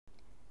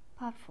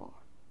Part 4.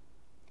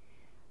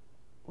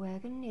 We're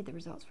going to need the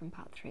results from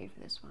part 3 for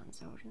this one,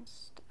 so I'll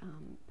just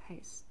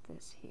paste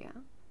this here.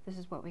 This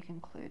is what we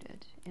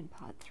concluded in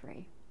part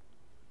 3.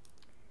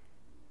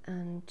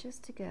 And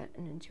just to get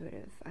an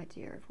intuitive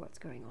idea of what's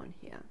going on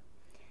here,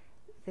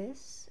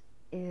 this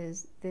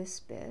is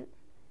this bit,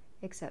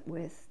 except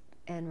with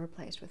n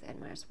replaced with n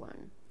minus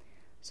 1.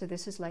 So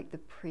this is like the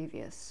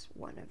previous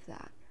one of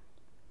that.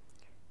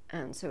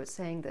 And so it's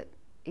saying that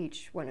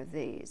each one of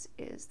these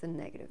is the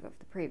negative of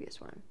the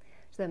previous one.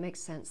 So that makes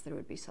sense that it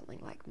would be something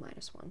like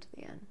minus 1 to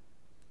the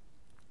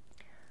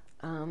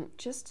n.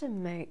 Just to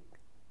make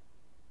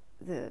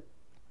the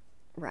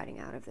writing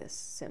out of this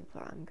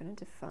simpler, I'm going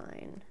to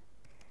define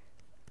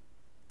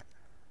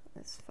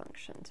this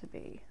function to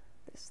be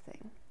this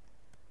thing,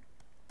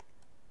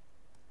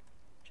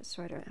 just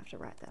so I don't have to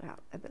write that out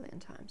a billion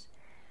times.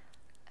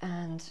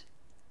 And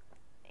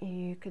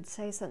you could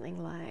say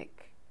something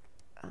like,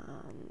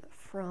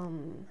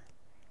 from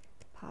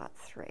part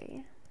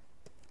 3,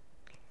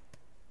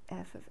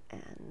 f of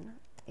n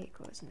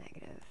equals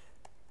negative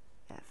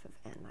f of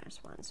n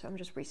minus 1. So I'm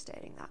just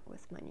restating that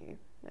with my new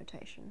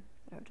notation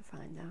that I've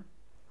defined there.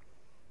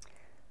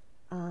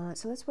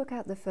 So let's work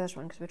out the first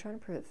one, because we're trying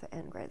to prove it for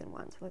n greater than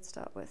 1. So let's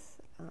start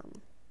with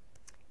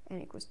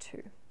n equals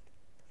 2.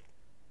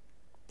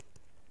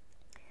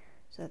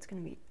 So that's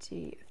going to be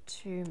d of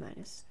 2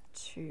 minus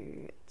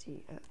 2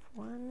 d of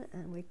 1,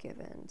 and we're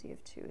given d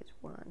of 2 is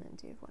 1 and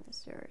d of 1 is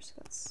 0, so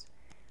that's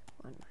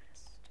 1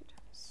 minus 2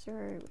 times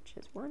 0, which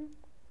is 1.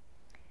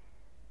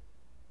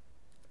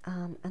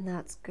 And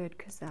that's good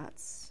because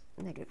that's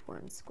negative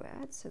 1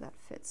 squared, so that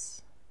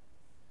fits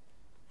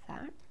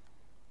that.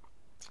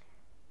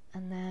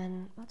 And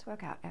then let's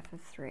work out f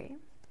of 3.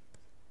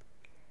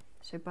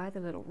 So by the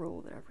little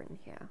rule that I've written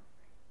here,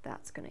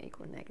 that's going to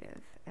equal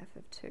negative f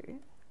of 2,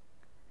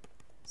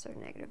 so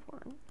negative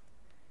 1,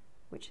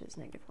 which is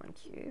negative 1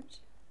 cubed.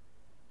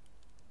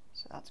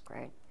 So that's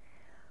great.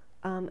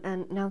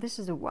 And now this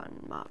is a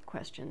 1 mark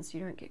question, so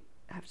you don't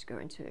have to go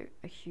into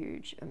a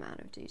huge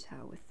amount of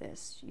detail with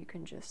this. You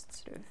can just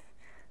sort of,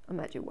 I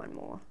might do one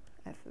more.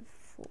 F of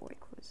 4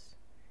 equals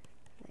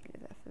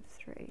negative f of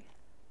 3.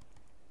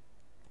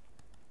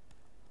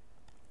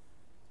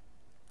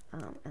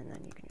 And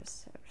then you can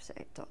just sort of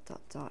say dot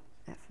dot dot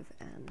f of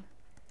n,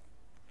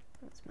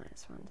 that's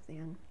minus 1 to the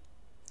n.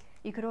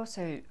 You could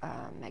also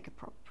make a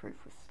proper proof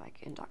with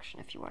like induction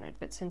if you wanted,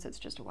 but since it's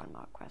just a 1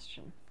 mark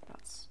question,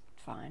 that's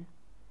fine.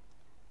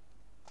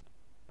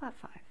 Part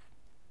 5.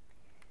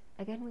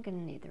 Again, we're going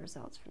to need the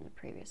results from the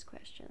previous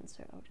question,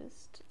 so I'll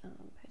just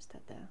paste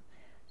that there.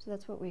 So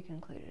that's what we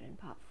concluded in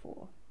part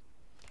 4.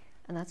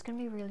 And that's going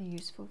to be really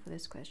useful for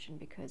this question,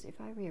 because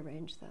if I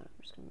rearrange that,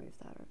 I'm just going to move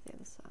that over the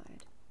other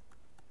side.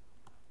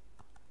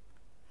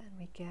 And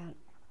we get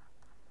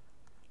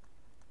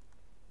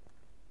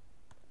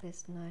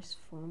this nice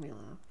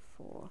formula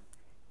for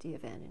d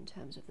of n in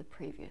terms of the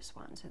previous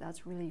one. So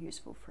that's really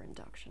useful for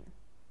induction.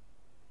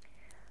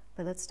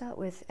 But let's start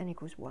with n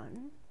equals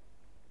 1.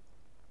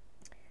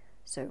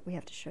 So we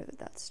have to show that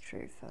that's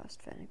true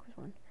first for n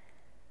equals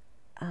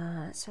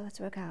 1. So let's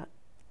work out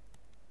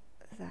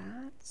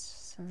that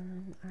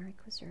r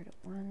equals 0 to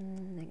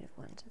 1, negative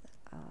 1 to the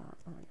r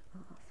on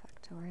r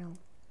factorial.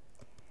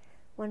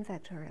 1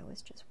 factorial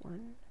is just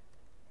 1.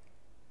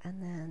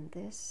 And then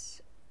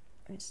this,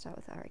 I'm going to start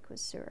with r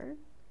equals 0.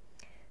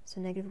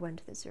 So negative 1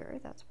 to the 0,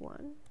 that's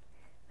 1.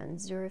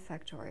 And 0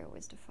 factorial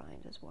is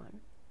defined as 1.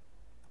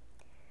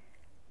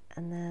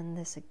 And then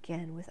this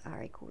again with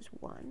r equals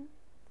 1.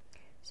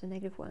 So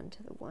negative 1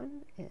 to the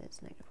 1 is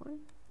negative 1,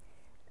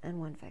 and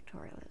 1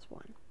 factorial is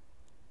 1.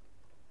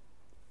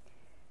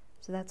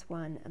 So that's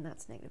 1, and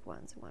that's negative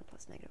 1, so 1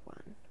 plus negative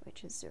 1,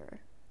 which is 0.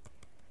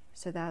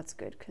 So that's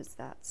good, because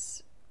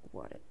that's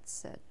what it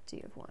said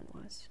d of 1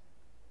 was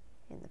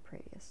in the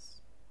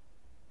previous,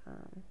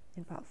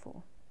 in part 4,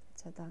 it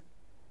said that.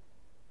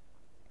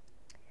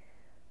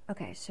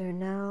 Okay, so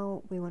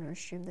now we want to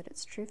assume that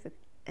it's true for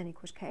n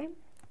equals k.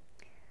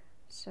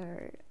 So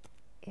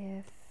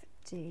if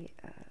d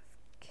of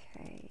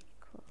k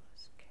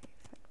equals k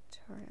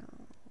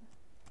factorial,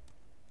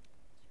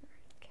 0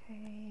 to k,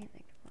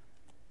 negative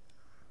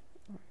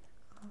 1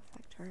 r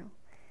factorial,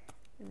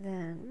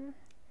 then,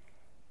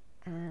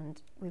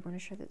 and we want to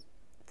show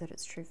that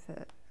it's true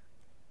for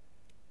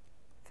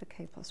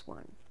k plus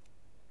 1.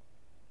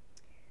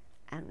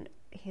 And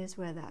here's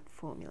where that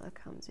formula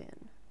comes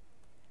in.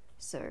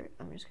 So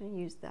I'm just going to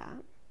use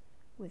that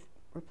with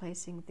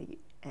replacing the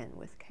n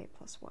with k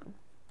plus 1.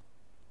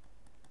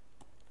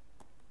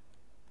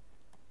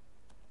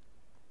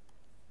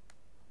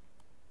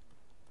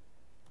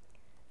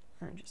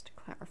 And just to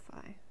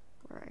clarify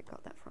where I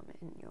got that from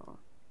in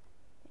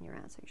your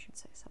answer, you should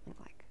say something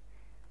like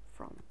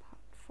from part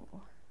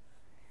 4.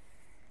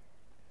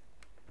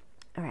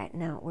 Alright,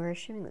 now we're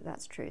assuming that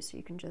that's true, so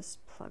you can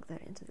just plug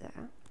that into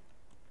there.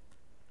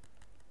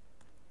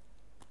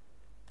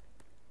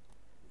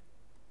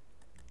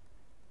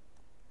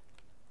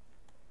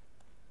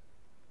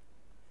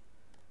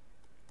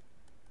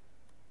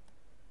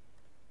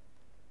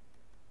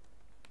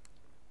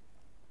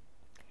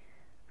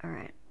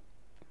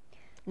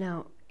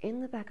 Now,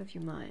 in the back of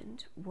your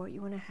mind, what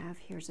you want to have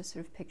here is a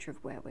sort of picture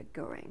of where we're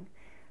going.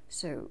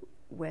 So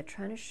we're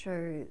trying to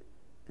show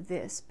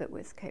this, but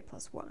with k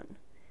plus 1.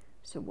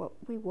 So what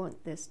we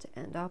want this to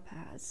end up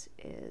as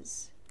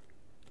is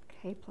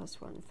k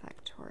plus 1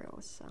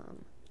 factorial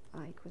sum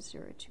I equals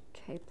 0 to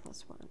k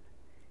plus 1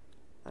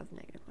 of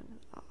negative 1 to the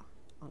r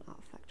on r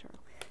factorial.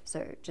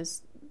 So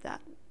just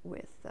that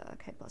with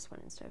k plus 1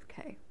 instead of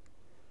k.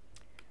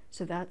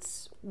 So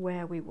that's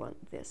where we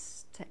want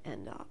this to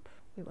end up.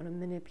 We want to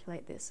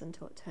manipulate this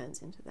until it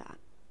turns into that.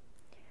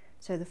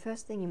 So the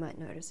first thing you might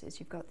notice is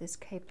you've got this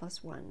k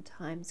plus 1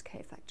 times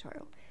k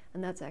factorial,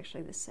 and that's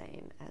actually the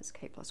same as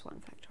k plus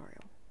 1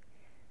 factorial.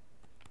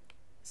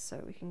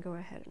 So we can go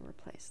ahead and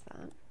replace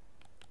that.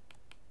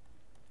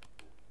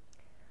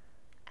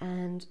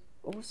 And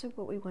also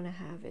what we want to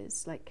have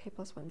is like k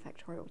plus 1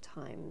 factorial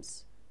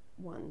times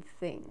one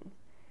thing.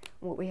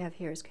 What we have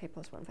here is k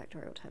plus 1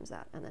 factorial times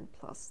that, and then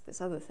plus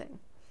this other thing.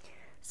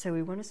 So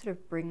we want to sort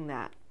of bring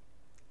that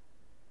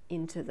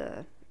into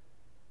the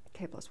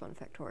k plus 1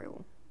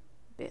 factorial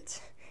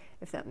bit,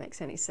 if that makes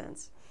any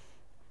sense.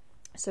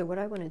 So what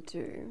I want to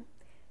do,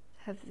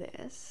 have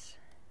this,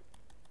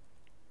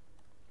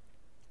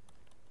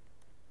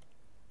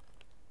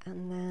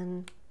 and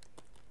then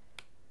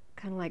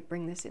kind of like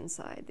bring this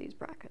inside these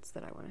brackets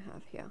that I want to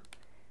have here.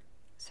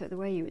 So the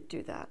way you would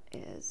do that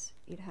is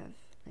you'd have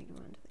negative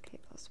 1 to the k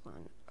plus 1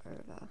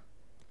 over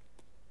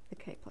the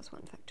k plus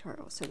 1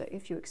 factorial, so that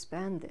if you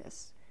expand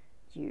this,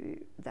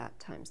 that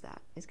times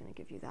that is going to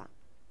give you that.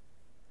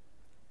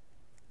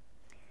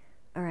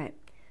 All right,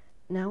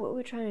 now what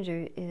we're trying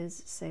to do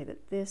is say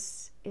that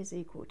this is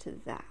equal to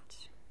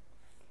that.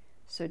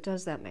 So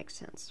does that make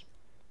sense?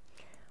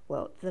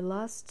 Well, the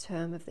last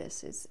term of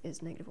this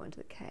is negative 1 to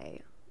the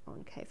k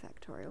on k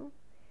factorial,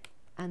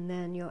 and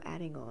then you're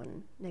adding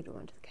on negative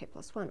 1 to the k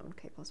plus 1 on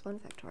k plus 1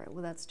 factorial.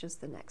 Well, that's just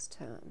the next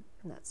term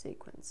in that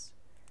sequence.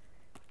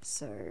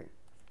 So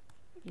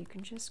you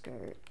can just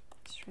go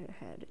straight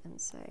ahead and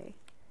say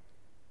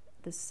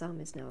the sum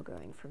is now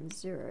going from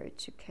 0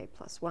 to k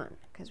plus 1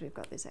 because we've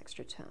got this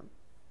extra term.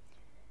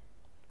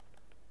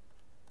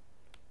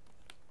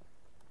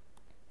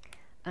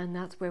 And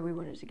that's where we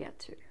wanted to get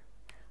to.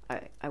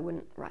 I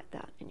wouldn't write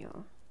that in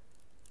your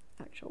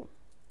actual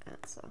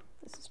answer.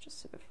 This is just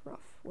sort of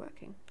rough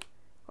working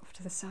off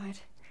to the side.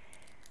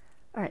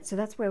 All right, so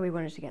that's where we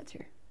wanted to get to.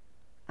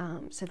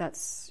 So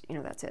that's,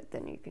 that's it.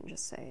 Then you can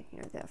just say,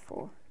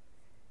 therefore,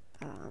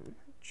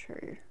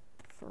 true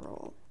for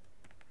all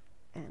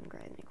n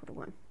greater than or equal to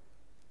 1.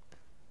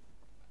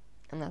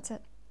 And that's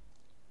it.